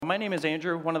My name is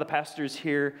Andrew, one of the pastors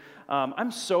here.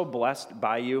 I'm so blessed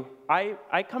by you.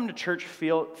 I come to church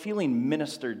feeling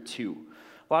ministered to.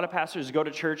 A lot of pastors go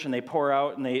to church and they pour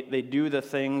out and they do the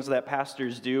things that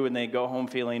pastors do, and they go home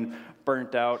feeling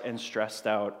burnt out and stressed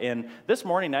out. And this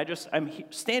morning, I'm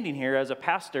standing here as a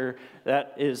pastor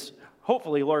that is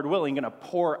hopefully, Lord willing, going to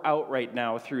pour out right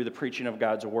now through the preaching of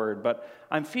God's word. But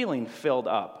I'm feeling filled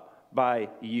up by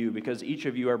you because each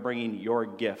of you are bringing your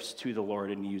gifts to the Lord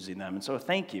and using them. And so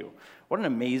thank you. What an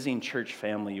amazing church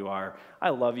family you are.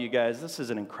 I love you guys. This is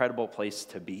an incredible place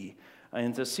to be.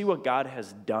 And to see what God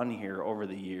has done here over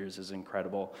the years is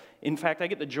incredible. In fact, I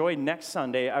get the joy next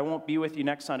Sunday. I won't be with you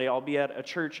next Sunday. I'll be at a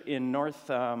church in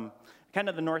kind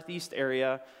of the northeast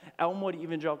area, Elmwood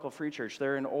Evangelical Free Church.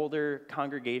 They're an older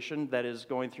congregation that is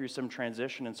going through some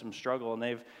transition and some struggle, and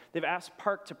they've asked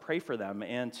Park to pray for them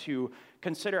and to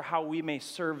consider how we may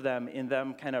serve them in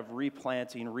them kind of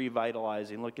replanting,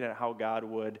 revitalizing, looking at how God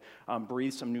would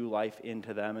breathe some new life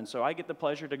into them. And so I get the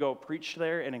pleasure to go preach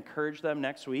there and encourage them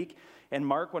next week. And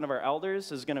Mark, one of our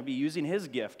elders, is going to be using his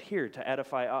gift here to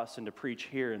edify us and to preach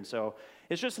here. And so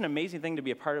it's just an amazing thing to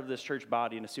be a part of this church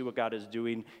body and to see what God is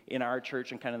doing in our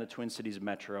church and kind of the Twin Cities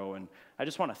metro. And I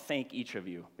just want to thank each of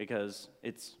you because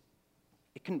it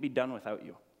couldn't be done without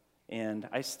you. And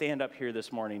I stand up here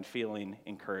this morning feeling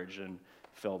encouraged and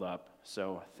filled up.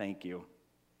 So thank you.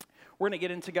 We're going to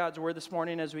get into God's word this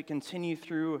morning as we continue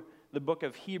through the book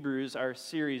of Hebrews, our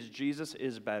series, Jesus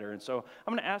is Better. And so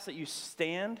I'm going to ask that you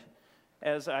stand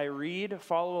as I read,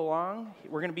 follow along.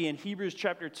 We're going to be in Hebrews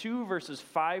chapter 2, verses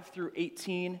 5 through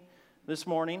 18 this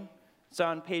morning. It's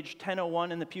on page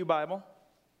 1001 in the Pew Bible.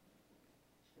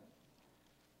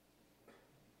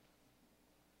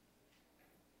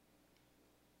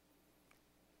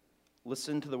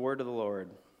 Listen to the word of the Lord.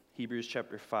 Hebrews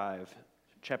chapter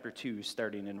 2,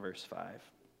 starting in verse 5.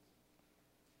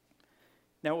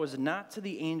 Now it was not to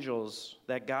the angels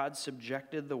that God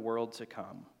subjected the world to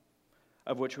come,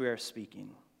 of which we are speaking.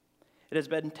 It has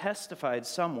been testified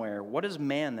somewhere, what is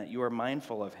man that you are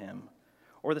mindful of him,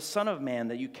 or the son of man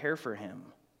that you care for him?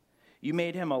 You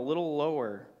made him for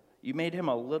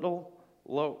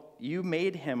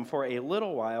a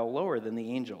little while lower than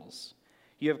the angels.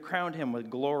 You have crowned him with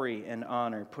glory and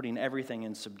honor, putting everything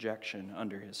in subjection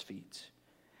under his feet.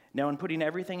 Now in putting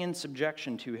everything in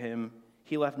subjection to him,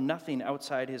 he left nothing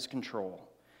outside his control.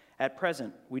 At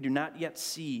present, we do not yet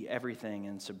see everything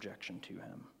in subjection to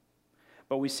him.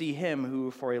 But we see him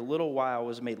who for a little while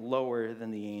was made lower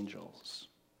than the angels,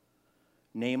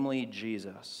 namely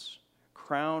Jesus,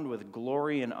 crowned with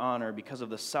glory and honor because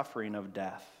of the suffering of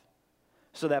death,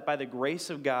 so that by the grace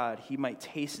of God he might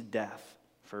taste death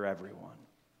for everyone.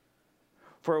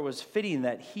 For it was fitting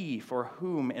that he, for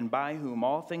whom and by whom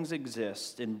all things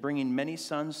exist, in bringing many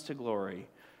sons to glory,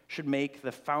 should make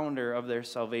the founder of their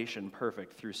salvation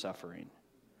perfect through suffering.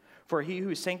 For he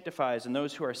who sanctifies and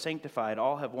those who are sanctified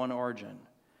all have one origin.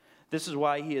 This is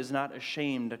why he is not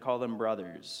ashamed to call them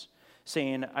brothers,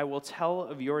 saying, I will tell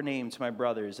of your name to my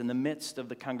brothers. In the midst of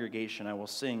the congregation I will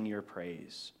sing your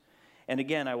praise. And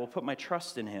again I will put my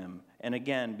trust in him. And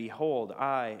again, behold,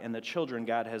 I and the children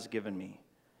God has given me.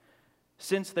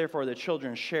 Since therefore the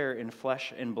children share in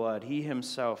flesh and blood, he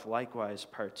himself likewise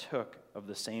partook of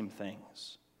the same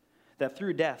things, that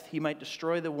through death he might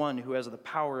destroy the one who has the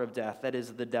power of death, that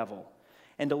is, the devil,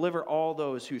 and deliver all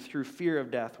those who through fear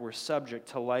of death were subject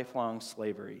to lifelong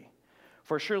slavery.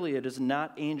 For surely it is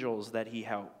not angels that he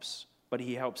helps, but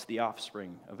he helps the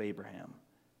offspring of Abraham.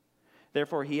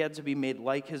 Therefore he had to be made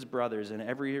like his brothers in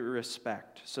every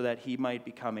respect, so that he might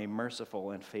become a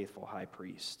merciful and faithful high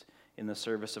priest in the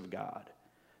service of God,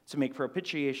 to make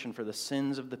propitiation for the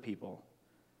sins of the people.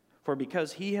 For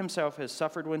because he himself has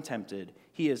suffered when tempted,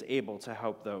 he is able to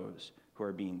help those who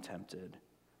are being tempted.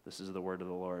 This is the word of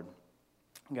the Lord.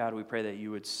 God, we pray that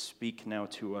you would speak now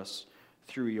to us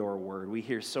through your word. We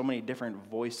hear so many different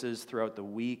voices throughout the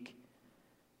week,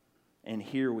 and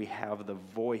here we have the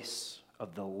voice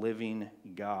of the living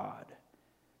God.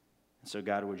 And so,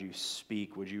 God, would you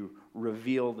speak? Would you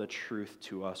reveal the truth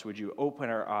to us? Would you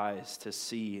open our eyes to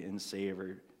see and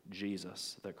savor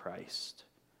Jesus the Christ?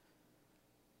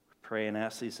 Pray and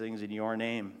ask these things in your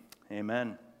name.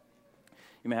 Amen.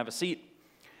 You may have a seat.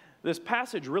 This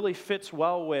passage really fits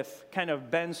well with kind of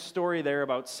Ben's story there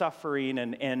about suffering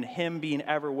and him being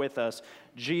ever with us.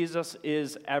 Jesus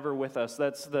is ever with us.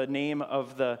 That's the name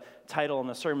of the title in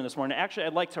the sermon this morning. Actually,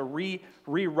 I'd like to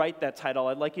rewrite that title.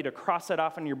 I'd like you to cross that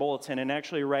off in your bulletin and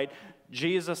actually write,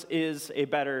 Jesus is a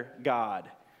better God.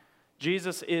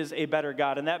 Jesus is a better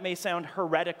God. And that may sound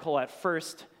heretical at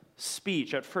first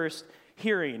speech, at first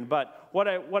hearing. But what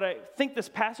I think this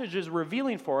passage is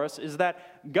revealing for us is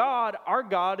that God, our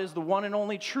God, is the one and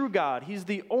only true God. He's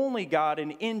the only God,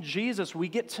 and in Jesus we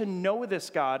get to know this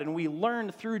God, and we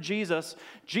learn through Jesus,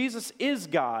 Jesus is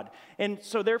God. And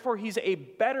so therefore he's a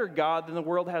better God than the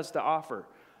world has to offer.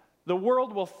 The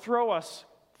world will throw us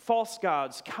false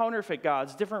gods, counterfeit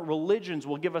gods, different religions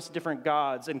will give us different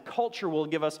gods, and culture will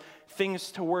give us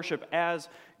things to worship as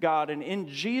God. And in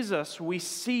Jesus, we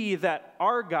see that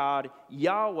our God,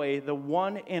 Yahweh, the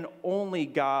one and only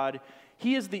God,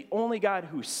 he is the only God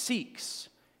who seeks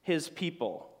his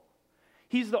people.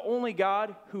 He's the only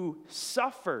God who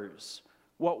suffers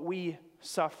what we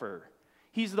suffer.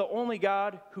 He's the only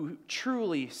God who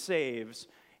truly saves,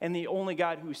 and the only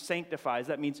God who sanctifies.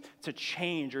 That means to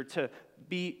change or to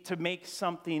make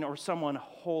something or someone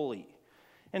holy.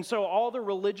 And so all the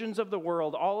religions of the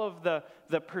world, all of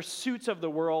the pursuits of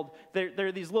the world,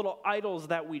 they're these little idols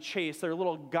that we chase. They're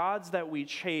little gods that we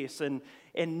chase, and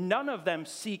none of them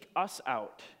seek us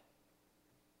out.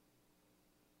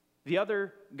 The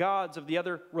other gods of the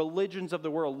other religions of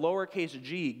the world, lowercase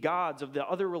g, gods of the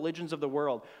other religions of the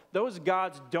world, those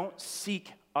gods don't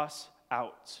seek us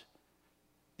out.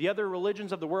 The other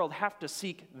religions of the world have to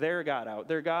seek their God out.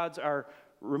 Their gods are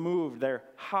removed. They're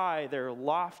high. They're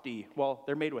lofty. Well,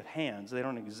 they're made with hands. They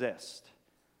don't exist.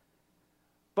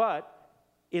 But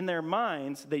in their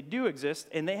minds, they do exist,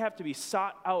 and they have to be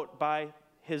sought out by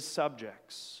his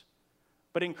subjects.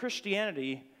 But in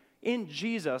Christianity, in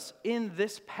Jesus, in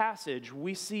this passage,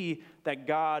 we see that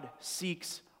God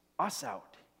seeks us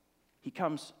out. He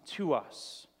comes to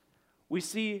us. We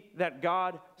see that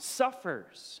God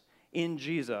suffers in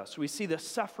Jesus. We see the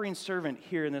suffering servant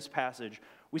here in this passage.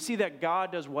 We see that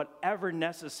God does whatever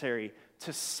necessary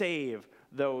to save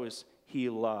those he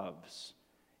loves,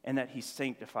 and that he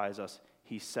sanctifies us.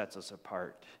 He sets us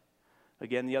apart.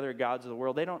 Again, the other gods of the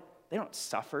world, they don't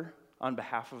suffer on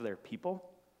behalf of their people.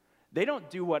 They don't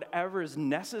do whatever is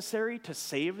necessary to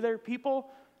save their people.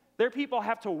 Their people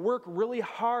have to work really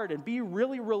hard and be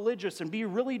really religious and be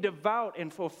really devout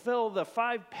and fulfill the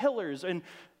 5 pillars and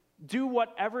do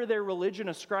whatever their religion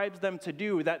ascribes them to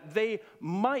do, that they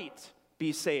might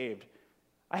be saved.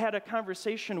 I had a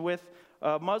conversation with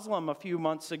a Muslim a few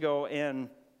months ago, and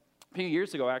a few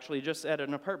years ago actually, just at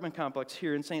an apartment complex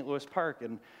here in St. Louis Park,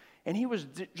 and he was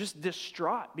just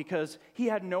distraught because he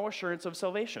had no assurance of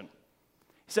salvation.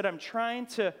 He said, I'm trying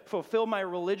to fulfill my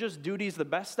religious duties the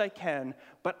best I can,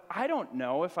 but I don't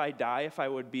know if I die if I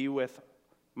would be with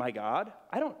my God.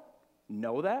 I don't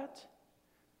know that.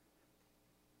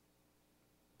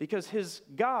 Because his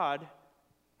God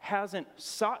hasn't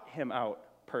sought him out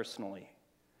personally.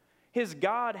 His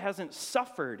God hasn't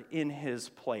suffered in his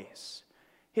place.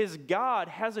 His God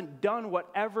hasn't done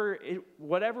whatever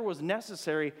was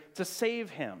necessary to save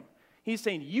him. He's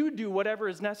saying, you do whatever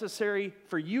is necessary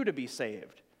for you to be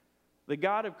saved. The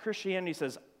God of Christianity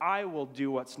says, I will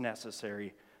do what's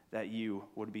necessary that you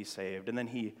would be saved. And then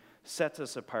he sets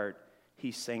us apart.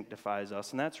 He sanctifies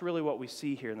us. And that's really what we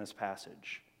see here in this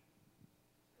passage.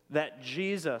 That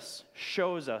Jesus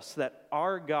shows us that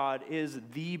our God is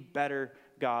the better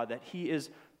God, that he is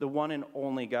the one and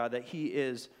only God, that he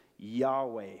is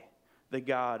Yahweh, the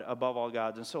God above all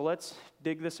gods. And so let's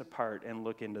dig this apart and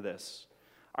look into this.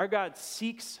 Our God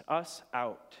seeks us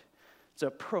out. It's a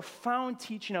profound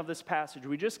teaching of this passage.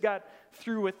 We just got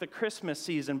through with the Christmas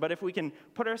season, but if we can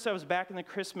put ourselves back in the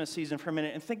Christmas season for a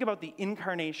minute and think about the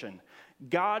incarnation.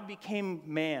 God became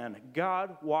man.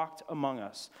 God walked among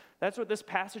us. That's what this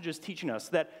passage is teaching us,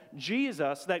 that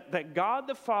Jesus, that God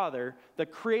the Father, the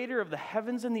creator of the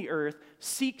heavens and the earth,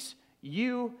 seeks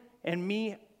you and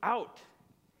me out.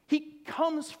 He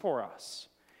comes for us.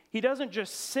 He doesn't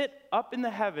just sit up in the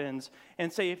heavens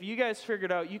and say, if you guys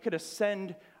figured out you could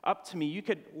ascend up to me, you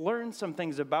could learn some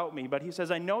things about me. But he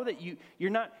says, I know that you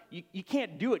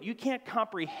can't do it. You can't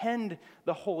comprehend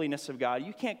the holiness of God.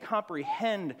 You can't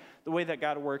comprehend the way that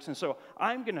God works. And so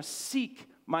I'm going to seek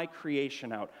my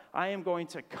creation out. I am going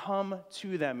to come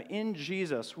to them. In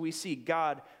Jesus, we see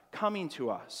God coming to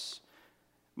us.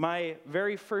 My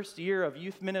very first year of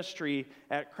youth ministry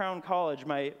at Crown College,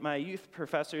 my youth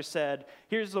professor said,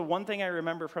 here's the one thing I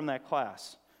remember from that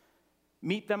class.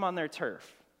 Meet them on their turf.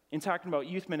 In talking about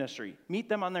youth ministry, meet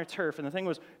them on their turf. And the thing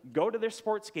was, go to their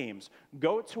sports games.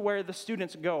 Go to where the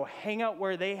students go. Hang out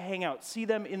where they hang out. See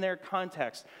them in their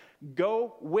context.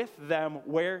 Go with them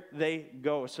where they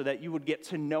go so that you would get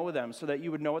to know them, so that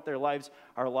you would know what their lives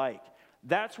are like.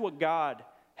 That's what God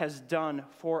has done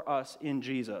for us in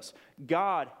Jesus.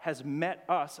 God has met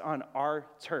us on our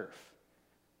turf.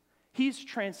 He's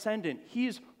transcendent.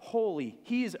 He's holy.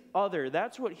 He's other.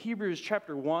 That's what Hebrews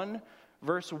chapter 1,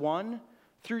 verse 1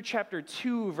 through chapter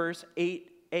 2, verse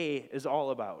 8a is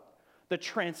all about. The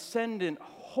transcendent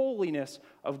holiness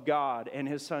of God and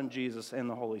his Son Jesus and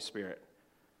the Holy Spirit.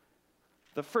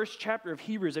 The first chapter of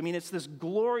Hebrews, it's this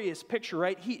glorious picture,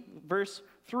 right? Verse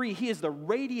 3, he is the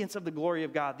radiance of the glory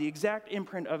of God, the exact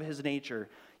imprint of his nature.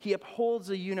 He upholds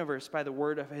the universe by the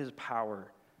word of his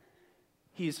power.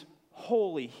 He's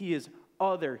holy, he is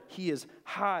other, he is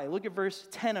high. Look at verse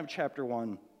 10 of chapter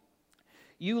 1.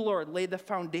 You, Lord, laid the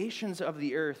foundations of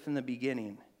the earth in the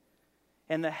beginning,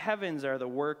 and the heavens are the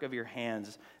work of your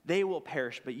hands. They will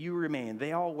perish, but you remain.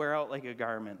 They all wear out like a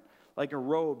garment. Like a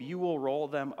robe, you will roll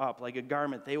them up. Like a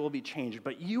garment, they will be changed.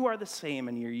 But you are the same,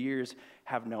 and your years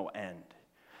have no end.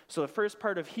 So the first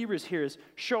part of Hebrews here is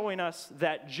showing us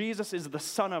that Jesus is the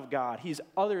Son of God. He's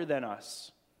other than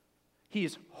us. He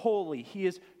is holy. He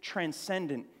is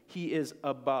transcendent. He is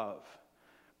above.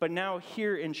 But now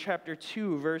here in chapter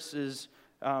 2, verses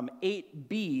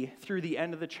 8b through the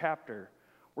end of the chapter,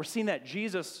 we're seeing that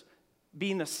Jesus,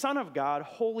 being the Son of God,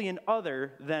 holy and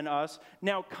other than us,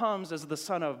 now comes as the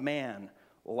Son of Man,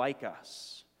 like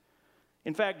us.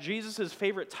 In fact, Jesus'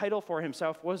 favorite title for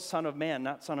himself was Son of Man,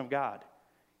 not Son of God.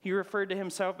 He referred to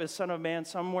himself as Son of Man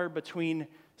somewhere between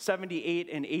 78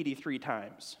 and 83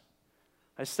 times.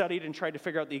 I studied and tried to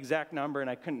figure out the exact number, and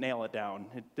I couldn't nail it down.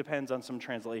 It depends on some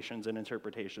translations and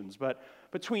interpretations. But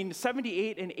between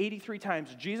 78 and 83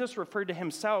 times, Jesus referred to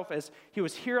himself as he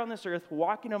was here on this earth,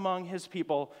 walking among his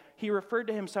people. He referred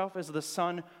to himself as the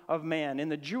Son of Man. In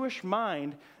the Jewish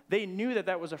mind, they knew that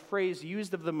that was a phrase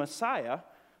used of the Messiah.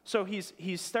 So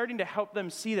he's starting to help them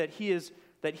see that he is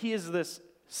this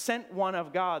sent one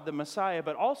of God, the Messiah.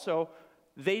 But also,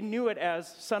 they knew it as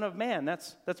Son of Man.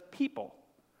 That's people.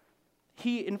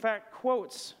 He, in fact,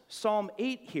 quotes Psalm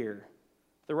 8 here.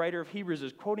 The writer of Hebrews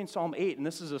is quoting Psalm 8, and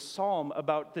this is a psalm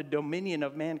about the dominion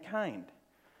of mankind.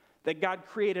 That God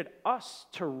created us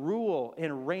to rule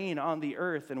and reign on the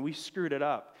earth, and we screwed it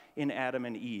up in Adam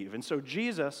and Eve. And so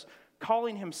Jesus,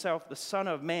 calling himself the Son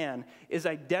of Man, is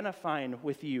identifying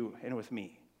with you and with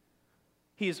me.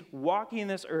 He's walking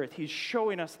this earth. He's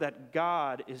showing us that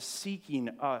God is seeking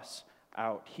us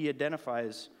out. He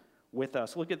identifies with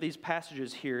us. Look at these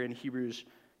passages here in Hebrews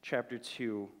chapter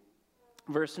 2.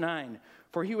 Verse 9,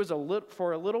 for he was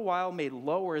for a little while made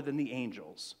lower than the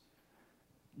angels.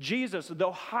 Jesus,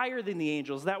 though higher than the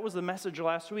angels, that was the message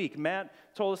last week. Matt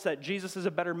told us that Jesus is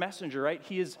a better messenger, right?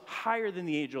 He is higher than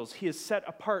the angels. He is set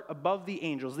apart above the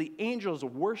angels. The angels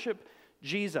worship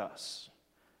Jesus.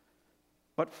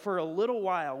 But for a little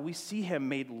while, we see him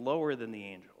made lower than the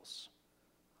angels.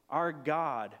 Our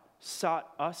God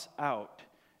sought us out.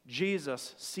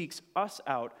 Jesus seeks us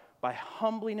out by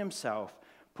humbling himself,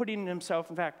 putting himself,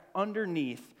 in fact,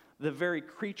 underneath the very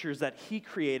creatures that he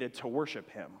created to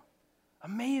worship him.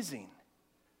 Amazing.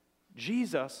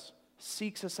 Jesus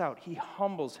seeks us out. He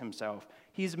humbles himself.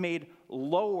 He's made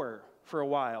lower for a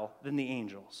while than the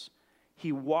angels.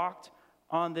 He walked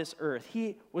on this earth.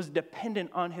 He was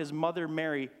dependent on his mother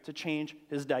Mary to change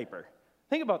his diaper.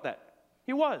 Think about that.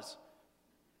 He was.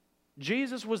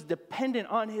 Jesus was dependent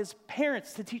on his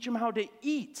parents to teach him how to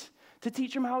eat, to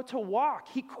teach him how to walk.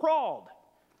 He crawled.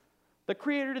 The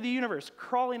creator of the universe,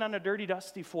 crawling on a dirty,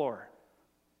 dusty floor,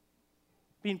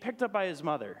 being picked up by his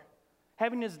mother,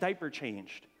 having his diaper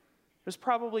changed. It was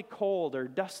probably cold or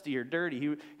dusty or dirty.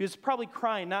 He was probably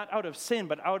crying not out of sin,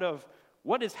 but out of,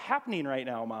 what is happening right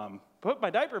now, Mom? Put my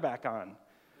diaper back on.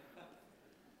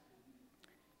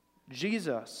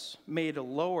 Jesus made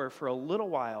lower for a little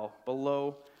while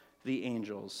below the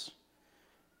angels.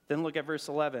 Then look at verse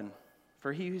 11.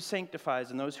 For he who sanctifies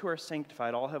and those who are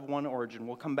sanctified all have one origin.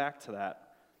 We'll come back to that.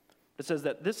 It says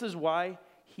that this is why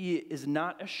he is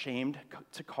not ashamed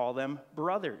to call them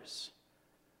brothers.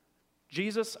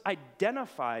 Jesus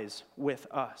identifies with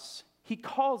us. He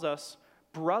calls us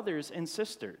brothers and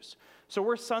sisters. So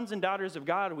we're sons and daughters of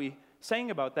God. We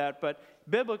sang about that, but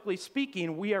biblically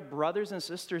speaking, we are brothers and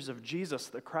sisters of Jesus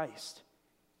the Christ.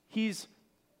 He's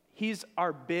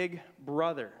our big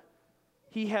brother.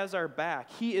 He has our back.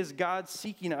 He is God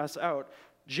seeking us out.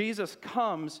 Jesus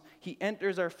comes, he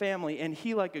enters our family, and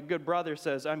he, like a good brother,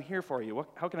 says, I'm here for you.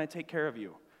 How can I take care of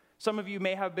you? Some of you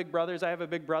may have big brothers. I have a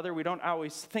big brother. We don't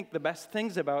always think the best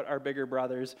things about our bigger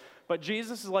brothers, but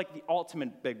Jesus is like the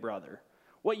ultimate big brother.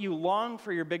 What you long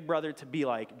for your big brother to be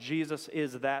like, Jesus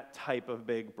is that type of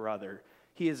big brother.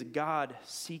 He is God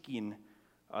seeking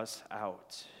us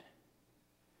out.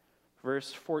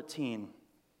 Verse 14,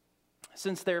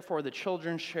 since therefore the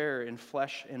children share in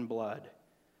flesh and blood,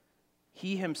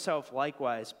 he himself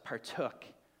likewise partook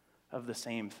of the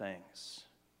same things.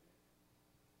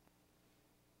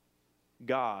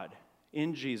 God,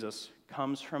 in Jesus,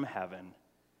 comes from heaven,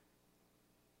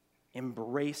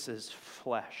 embraces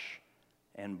flesh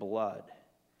and blood.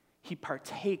 He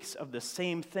partakes of the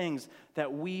same things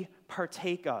that we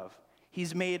partake of.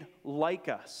 He's made like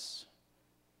us.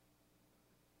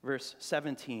 Verse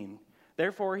 17,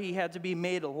 therefore he had to be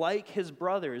made like his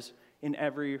brothers in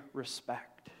every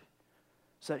respect,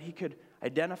 so that he could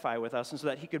identify with us and so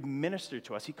that he could minister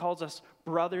to us. He calls us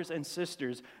brothers and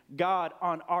sisters, God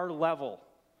on our level.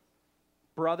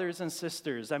 Brothers and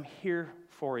sisters, I'm here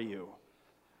for you.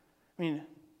 I mean,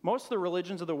 most of the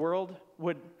religions of the world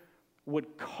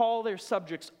would call their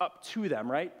subjects up to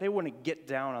them, right? They wouldn't get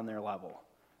down on their level.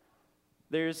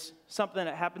 There's something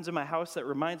that happens in my house that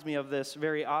reminds me of this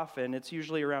very often. It's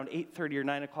usually around 8:30 or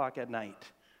 9 o'clock at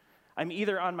night. I'm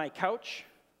either on my couch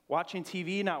watching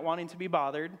TV, not wanting to be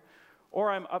bothered,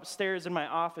 or I'm upstairs in my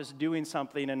office doing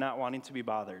something and not wanting to be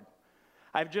bothered.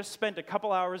 I've just spent a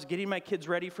couple hours getting my kids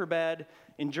ready for bed,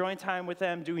 enjoying time with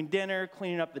them, doing dinner,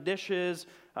 cleaning up the dishes,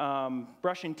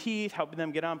 brushing teeth, helping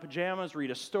them get on pajamas, read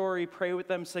a story, pray with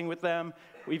them, sing with them.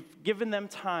 We've given them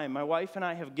time. My wife and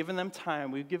I have given them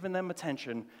time. We've given them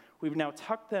attention. We've now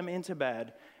tucked them into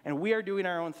bed, and we are doing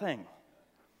our own thing.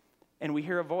 And we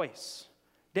hear a voice,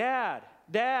 Dad,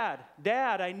 Dad,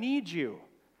 Dad, I need you.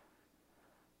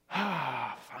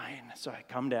 Fine. So I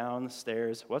come down the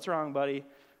stairs. What's wrong, buddy?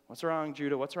 What's wrong,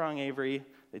 Judah? What's wrong, Avery?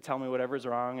 They tell me whatever's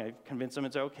wrong. I convince them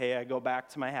it's okay. I go back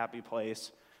to my happy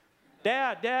place.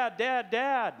 Dad, Dad, Dad,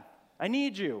 Dad, I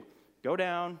need you. Go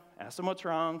down, ask them what's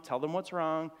wrong, tell them what's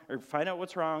wrong, or find out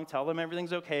what's wrong, tell them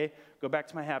everything's okay, go back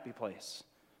to my happy place.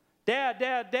 Dad,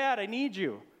 Dad, Dad, I need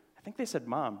you. I think they said,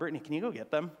 Mom, Brittany, can you go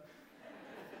get them?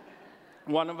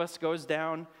 One of us goes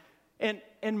down, and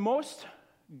most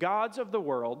gods of the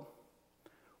world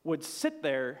would sit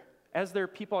there as their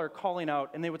people are calling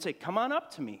out, and they would say, come on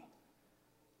up to me.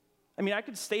 I mean, I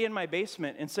could stay in my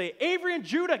basement and say, Avery and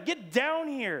Judah, get down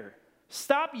here.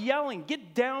 Stop yelling,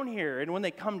 get down here. And when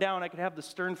they come down, I could have the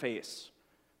stern face.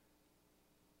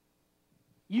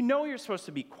 You know you're supposed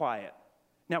to be quiet.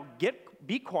 Now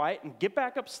be quiet and get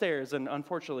back upstairs. And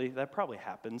unfortunately, that probably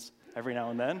happens every now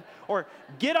and then. Or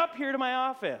get up here to my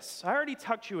office. I already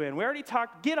tucked you in. We already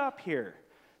talked. Get up here.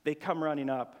 They come running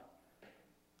up.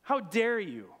 How dare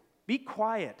you? Be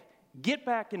quiet. Get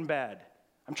back in bed.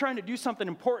 I'm trying to do something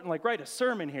important like write a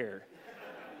sermon here.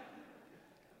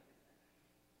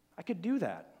 I could do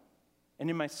that. And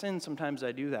in my sin, sometimes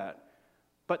I do that.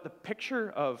 But the picture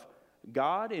of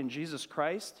God in Jesus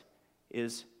Christ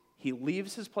is he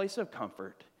leaves his place of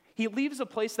comfort. He leaves a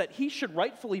place that he should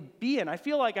rightfully be in. I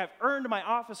feel like I've earned my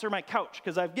office or my couch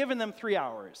because I've given them 3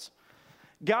 hours.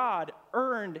 God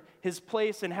earned his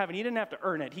place in heaven. He didn't have to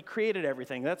earn it. He created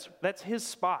everything. That's his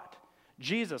spot.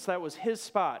 Jesus, that was his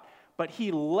spot. But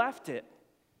he left it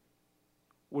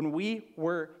when we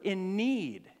were in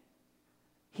need.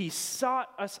 He sought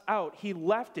us out. He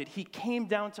left it. He came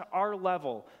down to our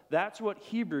level. That's what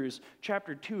Hebrews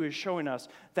chapter 2 is showing us,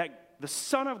 that the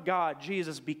Son of God,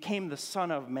 Jesus, became the Son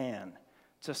of Man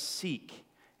to seek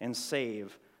and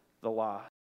save the lost.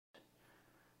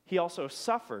 He also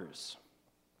suffers.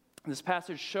 This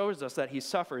passage shows us that he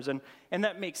suffers, and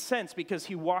that makes sense because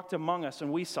he walked among us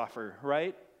and we suffer,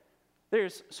 right?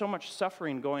 There's so much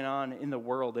suffering going on in the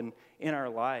world and in our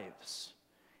lives.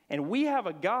 And we have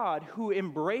a God who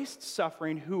embraced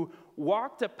suffering, who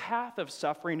walked a path of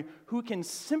suffering, who can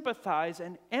sympathize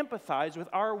and empathize with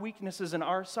our weaknesses and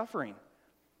our suffering.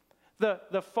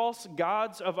 The false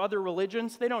gods of other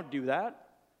religions, they don't do that.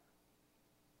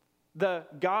 The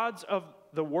gods of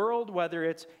the world, whether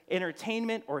it's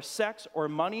entertainment or sex or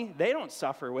money, they don't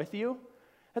suffer with you.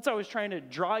 That's always trying to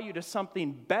draw you to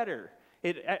something better.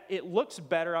 It looks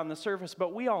better on the surface,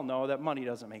 but we all know that money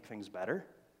doesn't make things better.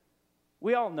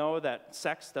 We all know that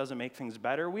sex doesn't make things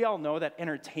better. We all know that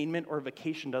entertainment or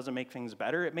vacation doesn't make things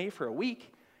better. It may for a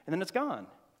week, and then it's gone.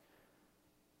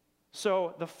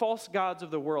 So the false gods of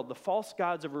the world, the false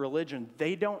gods of religion,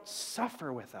 they don't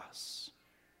suffer with us.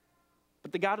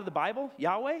 But the God of the Bible,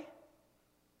 Yahweh,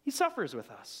 he suffers with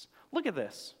us. Look at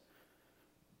this.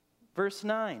 Verse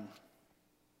 9.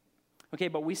 Okay,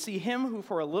 but we see him who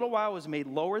for a little while was made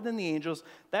lower than the angels.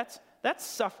 That's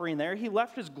suffering there. He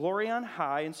left his glory on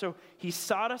high, and so he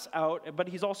sought us out, but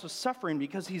he's also suffering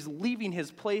because he's leaving his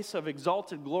place of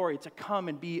exalted glory to come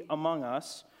and be among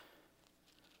us.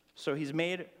 So he's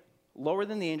made lower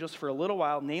than the angels for a little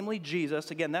while, namely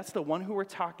Jesus. Again, that's the one who we're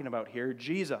talking about here,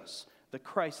 Jesus, the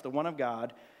Christ, the one of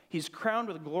God. He's crowned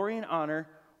with glory and honor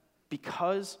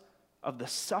because of the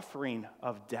suffering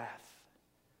of death.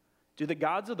 Do the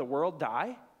gods of the world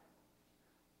die?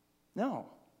 No.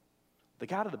 The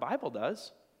God of the Bible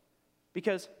does,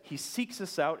 because he seeks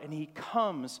us out and he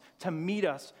comes to meet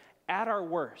us at our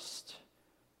worst.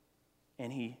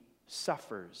 and he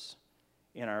suffers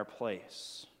in our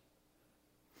place.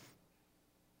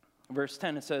 Verse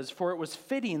 10, it says, "For it was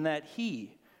fitting that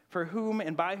he, for whom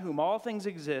and by whom all things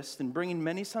exist, and bringing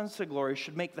many sons to glory,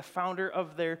 should make the founder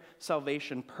of their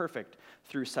salvation perfect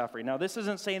through suffering." Now, this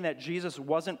isn't saying that Jesus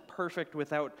wasn't perfect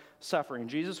without suffering.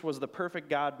 Jesus was the perfect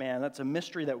God-man. That's a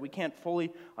mystery that we can't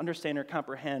fully understand or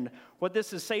comprehend. What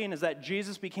this is saying is that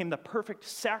Jesus became the perfect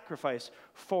sacrifice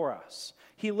for us.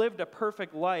 He lived a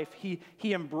perfect life. He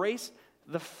embraced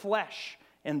the flesh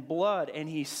and blood, and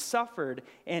he suffered,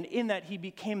 and in that he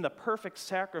became the perfect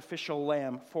sacrificial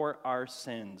lamb for our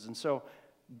sins. And so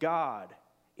God,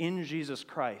 in Jesus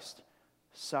Christ,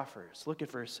 suffers. Look at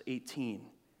verse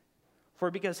 18. "For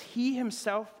because he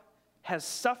himself has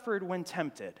suffered when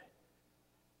tempted,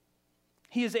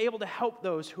 he is able to help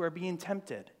those who are being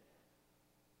tempted."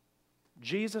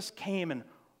 Jesus came and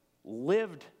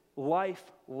lived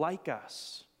life like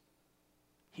us.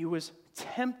 He was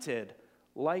tempted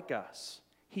like us.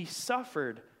 He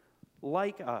suffered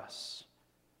like us.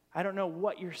 I don't know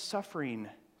what you're suffering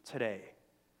today.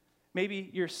 Maybe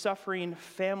you're suffering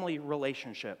family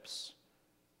relationships.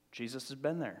 Jesus has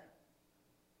been there.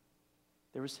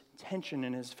 There was tension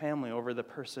in his family over the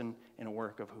person and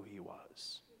work of who he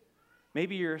was.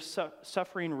 Maybe you're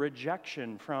suffering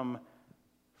rejection from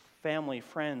family,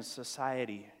 friends,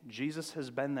 society. Jesus has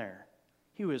been there.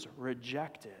 He was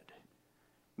rejected.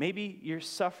 Maybe you're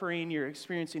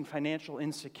experiencing financial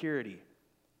insecurity.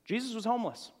 Jesus was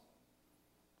homeless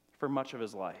for much of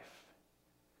his life.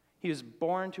 He was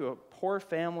born to a poor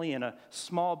family in a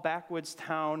small backwoods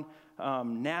town,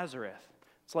 Nazareth.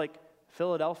 It's like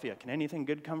Philadelphia. Can anything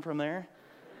good come from there?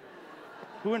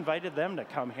 Who invited them to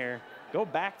come here? Go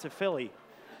back to Philly.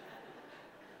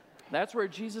 That's where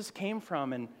Jesus came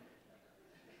from, and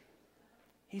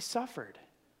he suffered.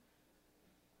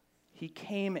 He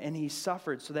came and he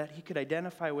suffered so that he could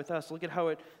identify with us. Look at how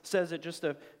it says it just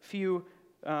a few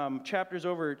chapters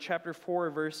over, chapter 4,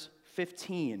 verse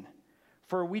 15.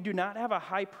 "For we do not have a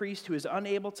high priest who is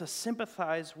unable to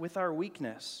sympathize with our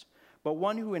weakness, but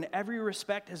one who in every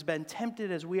respect has been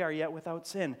tempted as we are, yet without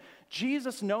sin."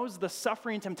 Jesus knows the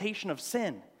suffering temptation of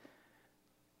sin.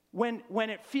 When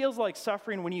it feels like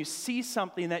suffering, when you see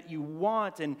something that you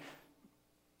want and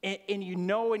you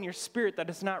know in your spirit that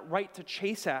it's not right to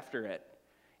chase after it,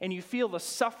 and you feel the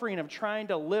suffering of trying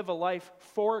to live a life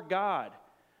for God,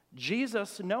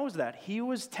 Jesus knows that. He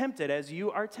was tempted as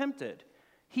you are tempted.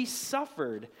 He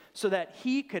suffered so that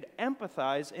he could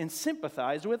empathize and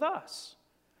sympathize with us.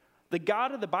 The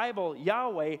God of the Bible,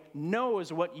 Yahweh,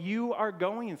 knows what you are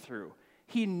going through.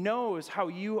 He knows how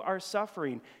you are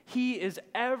suffering. He is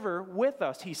ever with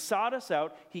us. He sought us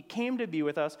out. He came to be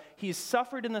with us. He's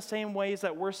suffered in the same ways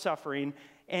that we're suffering,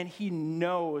 and he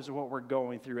knows what we're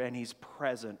going through, and he's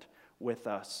present with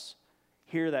us.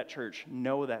 Hear that, church.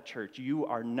 Know that, church. You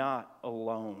are not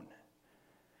alone.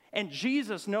 And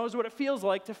Jesus knows what it feels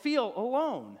like to feel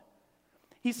alone.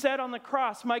 He said on the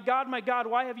cross, my God,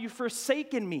 why have you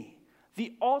forsaken me?"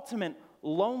 The ultimate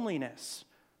loneliness.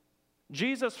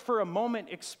 Jesus, for a moment,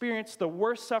 experienced the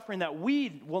worst suffering that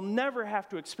we will never have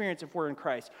to experience if we're in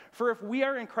Christ. For if we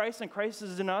are in Christ and Christ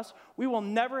is in us, we will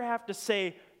never have to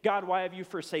say, "God, why have you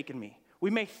forsaken me?" We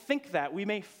may think that, we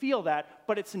may feel that,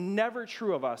 but it's never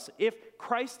true of us. If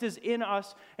Christ is in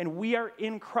us and we are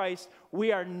in Christ,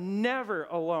 we are never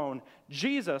alone.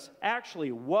 Jesus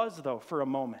actually was, though, for a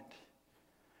moment,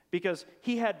 because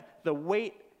he had the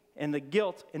weight and the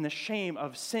guilt and the shame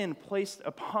of sin placed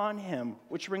upon him,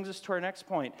 which brings us to our next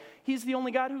point. He's the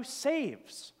only God who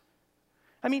saves.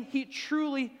 I mean, he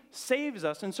truly saves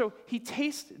us, and so he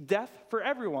tastes death for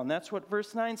everyone. That's what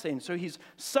verse 9 is saying. So he's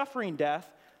suffering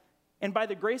death, and by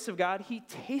the grace of God, he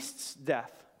tastes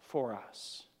death for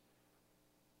us.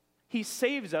 He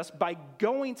saves us by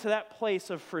going to that place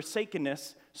of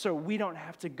forsakenness so we don't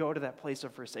have to go to that place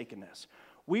of forsakenness.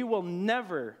 We will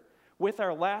never, with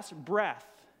our last breath,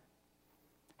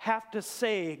 have to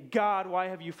say, "God, why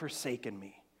have you forsaken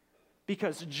me?"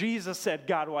 Because Jesus said,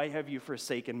 "God, why have you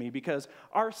forsaken me?" Because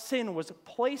our sin was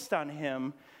placed on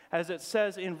him, as it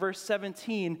says in verse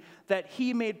 17, that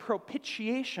he made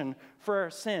propitiation for our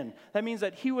sin. That means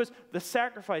that he was the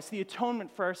sacrifice, the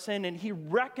atonement for our sin, and he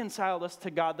reconciled us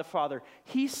to God the Father.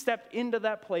 He stepped into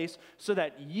that place so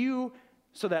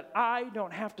that I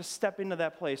don't have to step into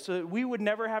that place, so that we would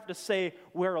never have to say,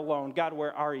 "We're alone. God,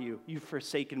 where are you? You've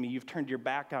forsaken me. You've turned your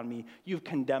back on me. You've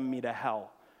condemned me to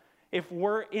hell." If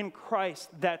we're in Christ,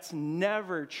 that's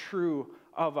never true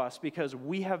of us because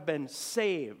we have been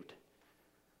saved.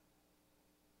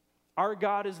 Our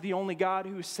God is the only God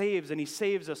who saves, and he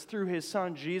saves us through his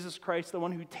Son, Jesus Christ, the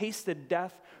one who tasted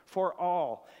death for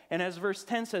all. And as verse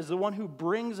 10 says, the one who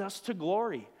brings us to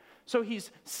glory. So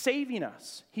he's saving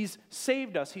us. He's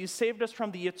saved us. He's saved us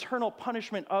from the eternal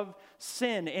punishment of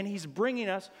sin, and he's bringing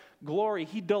us glory.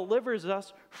 He delivers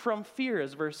us from fear,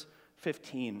 as verse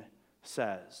 15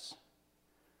 says.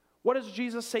 What is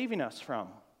Jesus saving us from?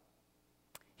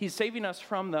 He's saving us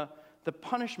from the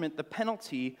punishment, the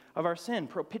penalty of our sin,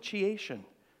 propitiation,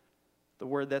 the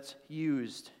word that's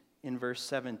used in verse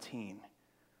 17.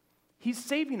 He's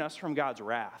saving us from God's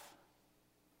wrath.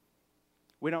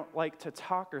 We don't like to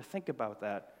talk or think about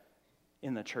that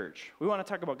in the church. We want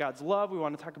to talk about God's love. We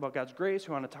want to talk about God's grace.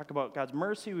 We want to talk about God's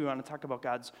mercy. We want to talk about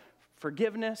God's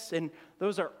forgiveness. And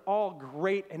those are all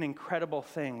great and incredible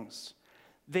things.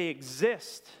 They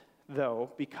exist,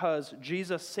 though, because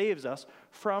Jesus saves us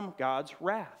from God's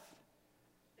wrath.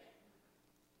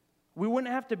 We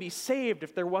wouldn't have to be saved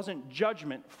if there wasn't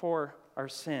judgment for our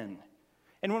sin.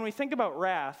 And when we think about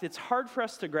wrath, it's hard for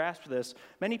us to grasp this.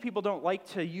 Many people don't like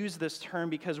to use this term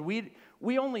because we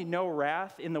only know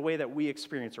wrath in the way that we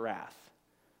experience wrath.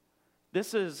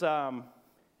 This is,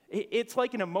 it's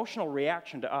like an emotional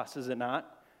reaction to us, is it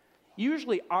not?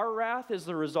 Usually our wrath is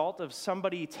the result of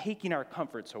somebody taking our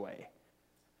comforts away.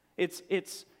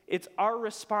 It's our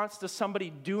response to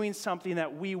somebody doing something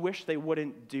that we wish they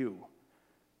wouldn't do.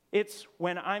 It's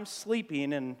when I'm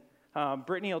sleeping, and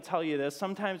Brittany will tell you this,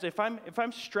 sometimes if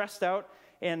I'm stressed out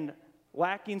and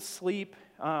lacking sleep,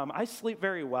 I sleep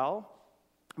very well.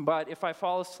 But if I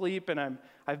fall asleep and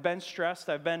I've been stressed,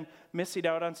 I've been missing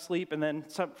out on sleep, and then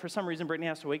for some reason Brittany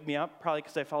has to wake me up, probably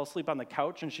because I fell asleep on the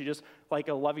couch, and she just, like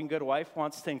a loving good wife,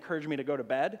 wants to encourage me to go to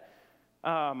bed.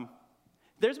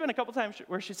 There's been a couple times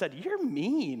where she said, "You're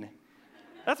mean."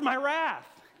 That's my wrath.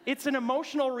 It's an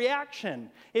emotional reaction.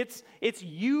 It's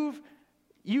you've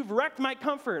wrecked my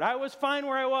comfort. I was fine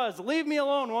where I was. Leave me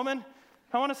alone, woman.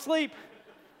 I want to sleep.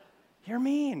 You're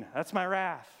mean. That's my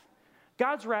wrath.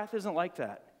 God's wrath isn't like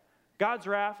that. God's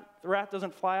wrath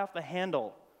doesn't fly off the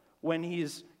handle when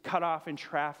he's cut off in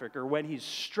traffic or when he's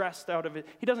stressed out of it.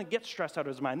 He doesn't get stressed out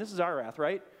of his mind. This is our wrath,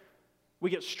 right? We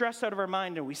get stressed out of our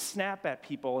mind and we snap at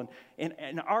people.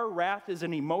 And our wrath is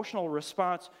an emotional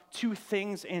response to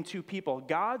things and to people.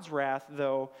 God's wrath,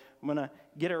 though, I'm going to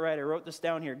get it right. I wrote this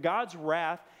down here. God's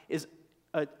wrath is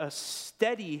a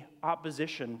steady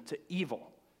opposition to evil.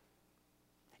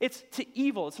 It's to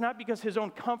evil. It's not because his own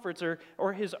comforts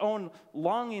or his own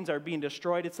longings are being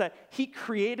destroyed. It's that he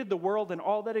created the world and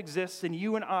all that exists, and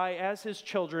you and I as his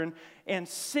children, and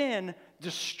sin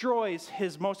destroys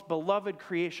his most beloved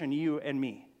creation, you and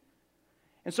me.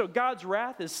 And so God's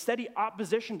wrath is steady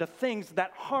opposition to things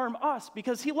that harm us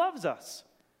because he loves us.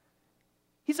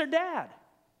 He's our dad.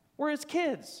 We're his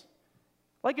kids.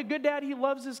 Like a good dad, he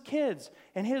loves his kids.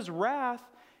 And his wrath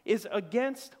is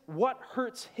against what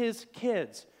hurts his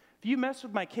kids. If you mess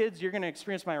with my kids, you're going to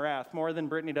experience my wrath more than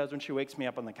Brittany does when she wakes me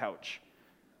up on the couch.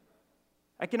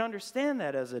 I can understand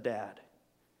that as a dad.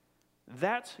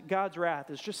 That's God's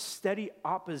wrath. It's just steady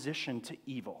opposition to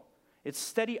evil. It's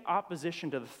steady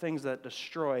opposition to the things that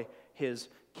destroy his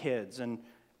kids. And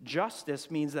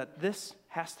justice means that this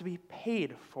has to be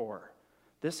paid for.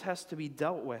 This has to be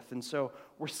dealt with. And so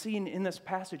we're seeing in this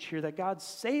passage here that God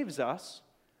saves us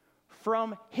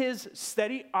from his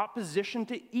steady opposition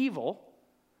to evil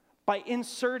by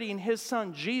inserting his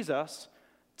son Jesus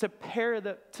to pay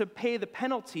the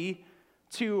penalty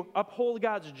to uphold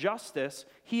God's justice.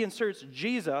 He inserts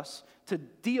Jesus to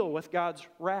deal with God's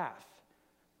wrath.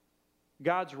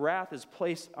 God's wrath is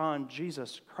placed on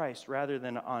Jesus Christ rather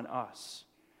than on us.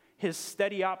 His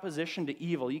steady opposition to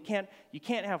evil. You can't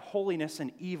have holiness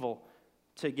and evil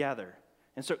together.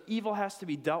 And so evil has to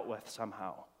be dealt with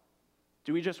somehow.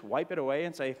 Do we just wipe it away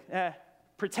and say,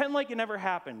 pretend like it never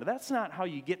happened? That's not how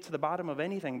you get to the bottom of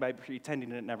anything, by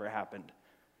pretending it never happened.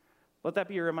 Let that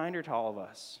be a reminder to all of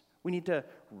us. We need to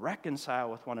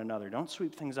reconcile with one another. Don't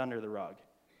sweep things under the rug.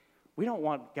 We don't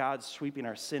want God sweeping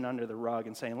our sin under the rug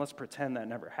and saying, let's pretend that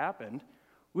never happened.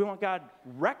 We want God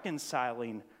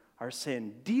reconciling our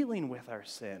sin, dealing with our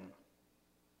sin.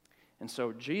 And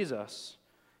so Jesus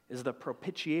is the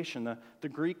propitiation. The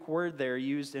Greek word there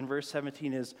used in verse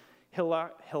 17 is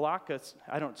hilakos,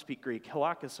 I don't speak Greek,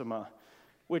 hilakosoma,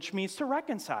 which means to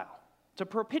reconcile, to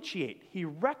propitiate. He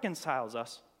reconciles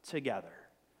us together.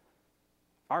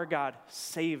 Our God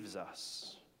saves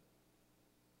us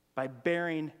by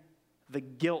bearing the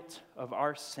guilt of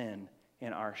our sin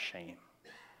and our shame.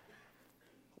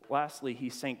 Lastly, he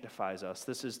sanctifies us.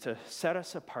 This is to set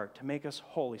us apart, to make us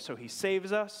holy. So he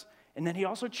saves us, and then he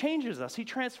also changes us. He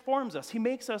transforms us. He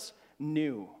makes us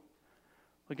new.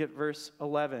 Look at verse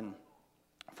 11.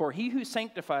 For he who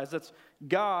sanctifies, that's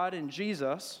God and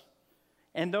Jesus,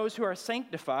 and those who are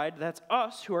sanctified, that's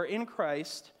us who are in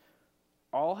Christ,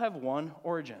 all have one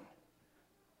origin.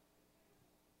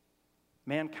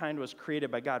 Mankind was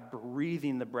created by God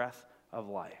breathing the breath of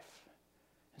life.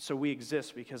 And so we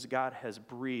exist because God has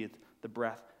breathed the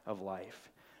breath of life.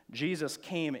 Jesus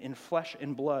came in flesh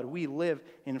and blood. We live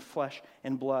in flesh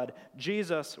and blood.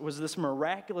 Jesus was this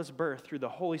miraculous birth through the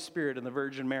Holy Spirit and the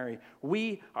Virgin Mary.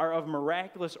 We are of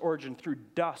miraculous origin through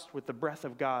dust with the breath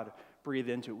of God breathed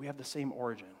into it. We have the same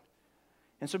origin.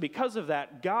 And so because of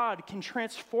that, God can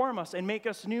transform us and make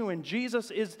us new. And Jesus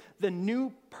is the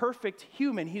new perfect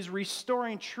human. He's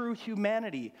restoring true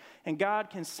humanity. And God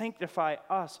can sanctify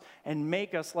us and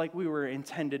make us like we were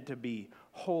intended to be,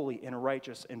 holy and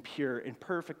righteous and pure, in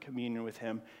perfect communion with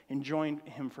him, enjoying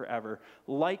him forever,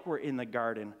 like we're in the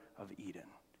Garden of Eden.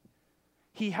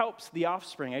 He helps the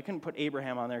offspring. I couldn't put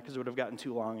Abraham on there because it would have gotten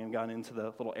too long and gone into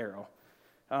the little arrow.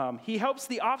 He helps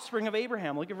the offspring of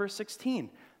Abraham. Look at verse 16.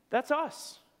 That's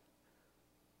us.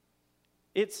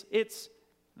 It's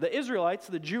the Israelites,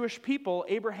 the Jewish people,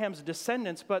 Abraham's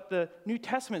descendants, but the New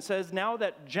Testament says now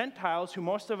that Gentiles, who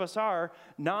most of us are,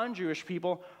 non-Jewish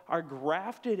people, are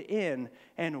grafted in,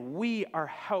 and we are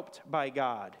helped by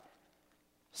God.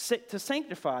 To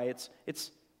sanctify,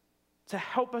 it's to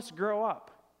help us grow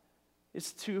up.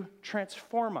 It's to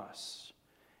transform us.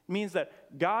 It means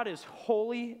that God is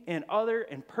holy and other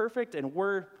and perfect, and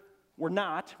we're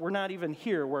not. We're not even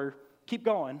here. Keep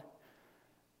going.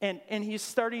 And he's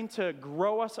starting to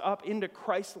grow us up into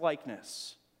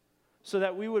Christ-likeness so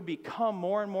that we would become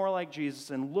more and more like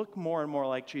Jesus and look more and more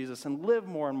like Jesus and live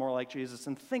more and more like Jesus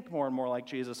and think more and more like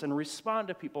Jesus and respond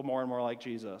to people more and more like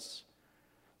Jesus.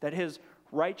 That his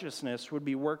righteousness would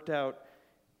be worked out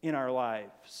in our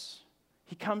lives.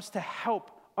 He comes to help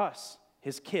us,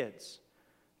 his kids.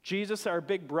 Jesus, our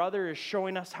big brother, is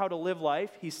showing us how to live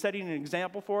life. He's setting an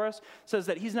example for us. Says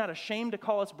that he's not ashamed to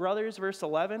call us brothers, verse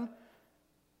 11.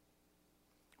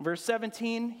 Verse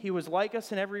 17, he was like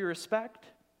us in every respect.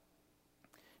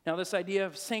 Now this idea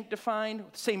of sanctifying,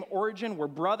 same origin, we're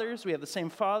brothers, we have the same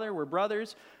father, we're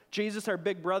brothers. Jesus, our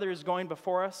big brother, is going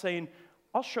before us saying,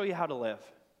 I'll show you how to live.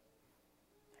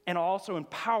 And I'll also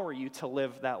empower you to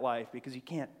live that life because you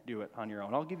can't do it on your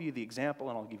own. I'll give you the example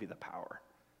and I'll give you the power.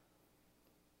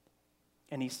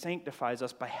 And he sanctifies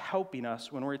us by helping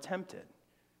us when we're tempted.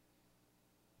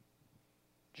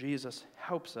 Jesus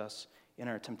helps us in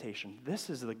our temptation.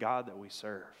 This is the God that we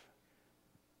serve.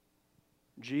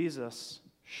 Jesus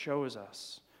shows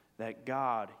us that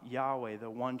God, Yahweh, the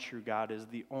one true God, is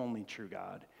the only true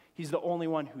God. He's the only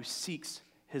one who seeks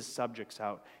his subjects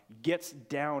out, gets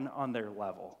down on their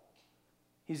level.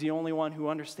 He's the only one who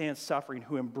understands suffering,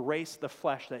 who embraced the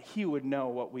flesh that he would know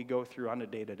what we go through on a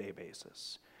day-to-day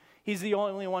basis. He's the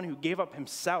only one who gave up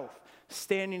himself,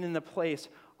 standing in the place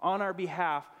on our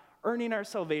behalf, earning our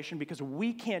salvation because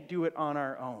we can't do it on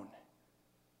our own.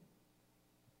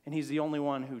 And he's the only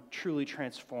one who truly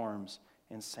transforms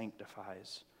and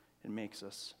sanctifies and makes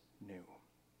us new.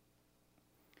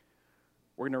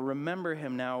 We're going to remember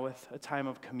him now with a time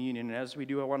of communion. And as we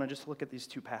do, I want to just look at these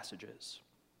two passages.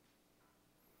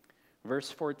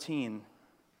 Verse 14.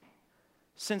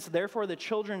 Since therefore the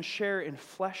children share in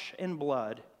flesh and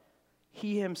blood,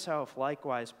 he himself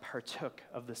likewise partook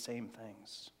of the same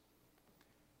things.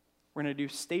 We're going to do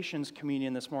stations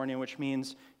communion this morning, which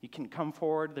means you can come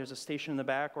forward. There's a station in the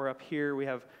back or up here. We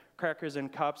have crackers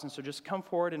and cups, and so just come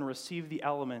forward and receive the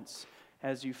elements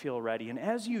as you feel ready. And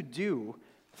as you do,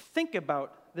 think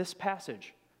about this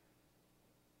passage.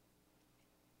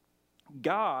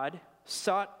 God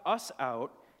sought us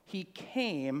out. He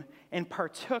came and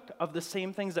partook of the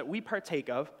same things that we partake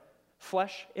of,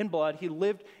 flesh and blood. He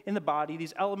lived in the body.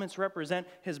 These elements represent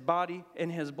his body and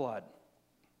his blood.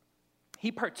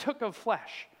 He partook of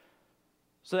flesh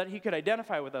so that he could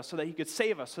identify with us, so that he could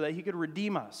save us, so that he could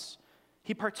redeem us.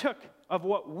 He partook of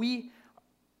what we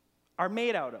are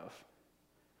made out of.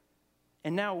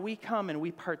 And now we come and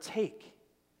we partake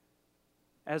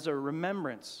as a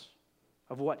remembrance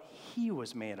of what he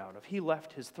was made out of. He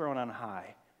left his throne on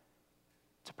high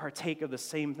to partake of the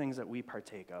same things that we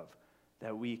partake of,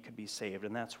 that we could be saved.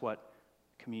 And that's what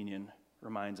communion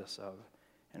reminds us of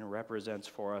and represents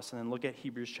for us. And then look at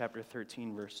Hebrews chapter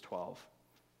 13, verse 12.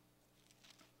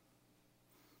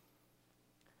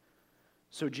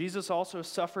 So Jesus also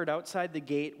suffered outside the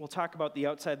gate. We'll talk about the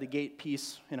outside the gate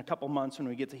piece in a couple months when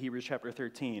we get to Hebrews chapter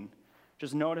 13.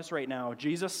 Just notice right now,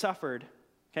 Jesus suffered,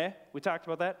 okay? We talked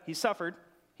about that. He suffered.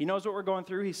 He knows what we're going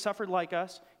through. He suffered like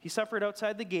us. He suffered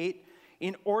outside the gate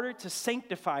in order to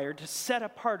sanctify or to set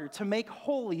apart or to make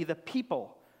holy the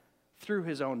people through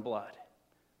his own blood.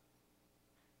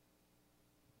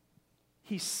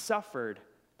 He suffered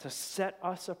to set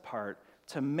us apart,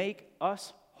 to make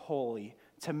us holy,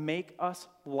 to make us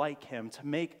like him, to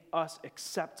make us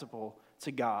acceptable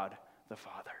to God the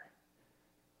Father.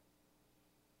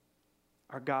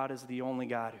 Our God is the only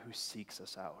God who seeks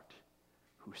us out,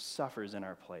 who suffers in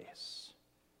our place,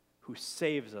 who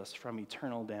saves us from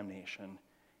eternal damnation,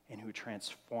 and who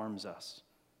transforms us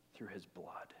through his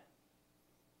blood.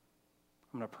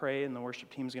 I'm going to pray, and the worship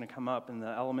team is going to come up, and the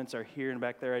elements are here and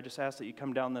back there. I just ask that you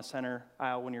come down the center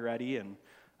aisle when you're ready and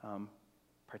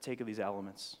partake of these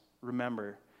elements.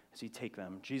 Remember, as you take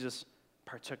them, Jesus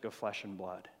partook of flesh and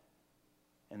blood.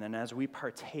 And then as we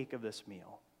partake of this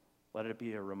meal, let it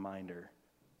be a reminder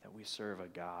that we serve a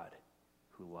God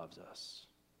who loves us.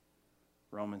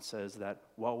 Romans says that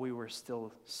while we were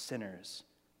still sinners,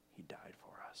 he died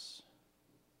for us.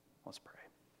 Let's pray.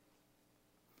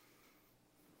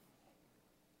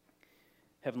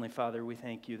 Heavenly Father, we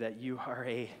thank you that you are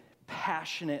a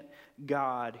passionate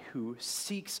God who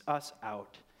seeks us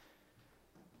out.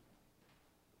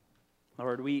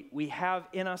 Lord, we have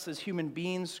in us as human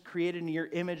beings, created in your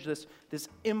image, this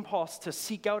impulse to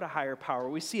seek out a higher power.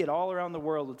 We see it all around the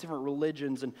world with different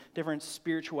religions and different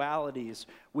spiritualities.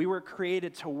 We were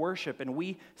created to worship, and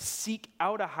we seek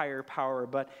out a higher power.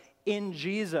 But in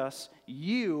Jesus,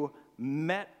 you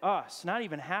met us, not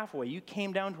even halfway. You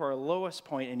came down to our lowest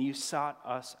point, and you sought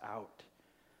us out.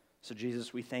 So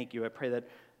Jesus, we thank you. I pray that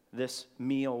this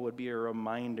meal would be a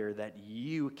reminder that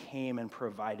you came and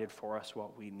provided for us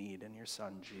what we need in your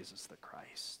Son, Jesus the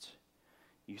Christ.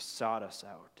 You sought us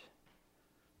out.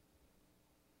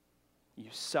 You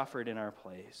suffered in our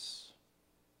place.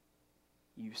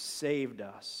 You saved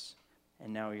us,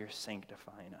 and now you're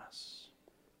sanctifying us.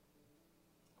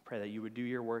 Pray that you would do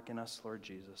your work in us, Lord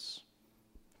Jesus,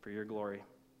 for your glory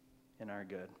and our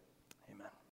good. Amen.